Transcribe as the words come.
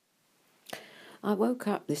I woke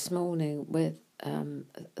up this morning with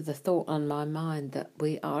the thought on my mind that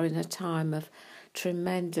we are in a time of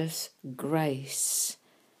tremendous grace.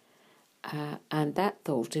 And that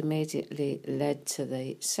thought immediately led to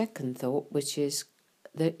the second thought, which is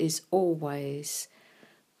there is always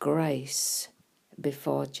grace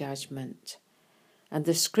before judgment. And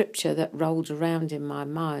the scripture that rolled around in my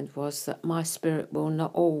mind was that my spirit will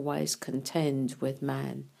not always contend with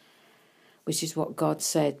man, which is what God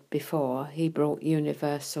said before he brought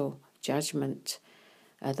universal judgment,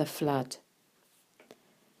 the flood.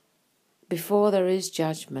 Before there is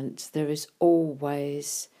judgment, there is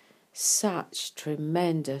always such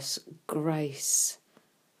tremendous grace.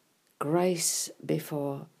 Grace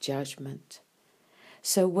before judgment.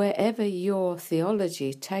 So wherever your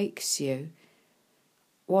theology takes you,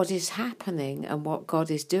 what is happening and what God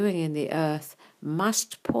is doing in the earth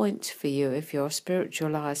must point for you, if your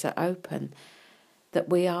spiritual eyes are open, that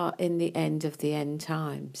we are in the end of the end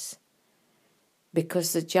times.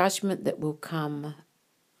 Because the judgment that will come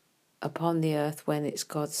upon the earth when it's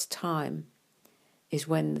God's time is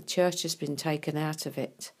when the church has been taken out of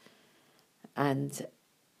it and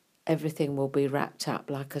everything will be wrapped up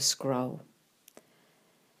like a scroll.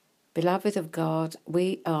 Beloved of God,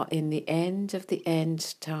 we are in the end of the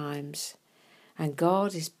end times, and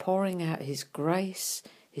God is pouring out his grace,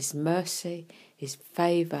 his mercy, his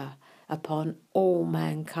favour upon all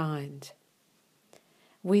mankind.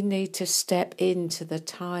 We need to step into the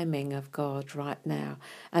timing of God right now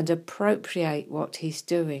and appropriate what he's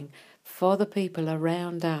doing for the people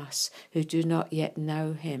around us who do not yet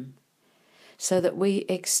know him, so that we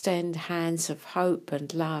extend hands of hope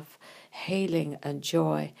and love, healing and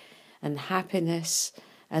joy and happiness,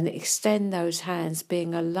 and extend those hands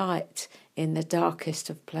being a light in the darkest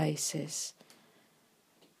of places.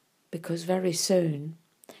 Because very soon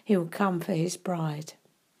he will come for his bride.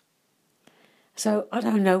 So I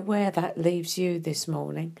don't know where that leaves you this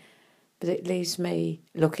morning, but it leaves me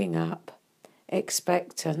looking up,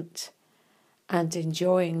 expectant, and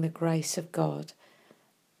enjoying the grace of God,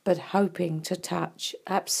 but hoping to touch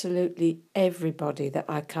absolutely everybody that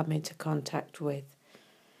I come into contact with,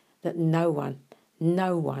 that no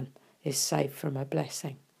one is safe from a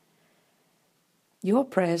blessing. Your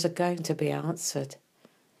prayers are going to be answered.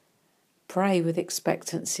 Pray with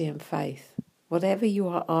expectancy and faith. Whatever you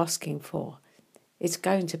are asking for, it's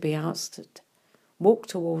going to be answered. Walk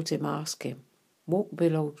towards him, ask him. Walk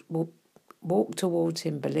towards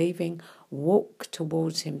him believing. Walk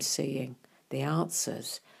towards him seeing the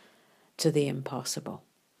answers to the impossible.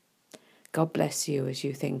 God bless you as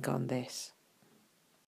you think on this.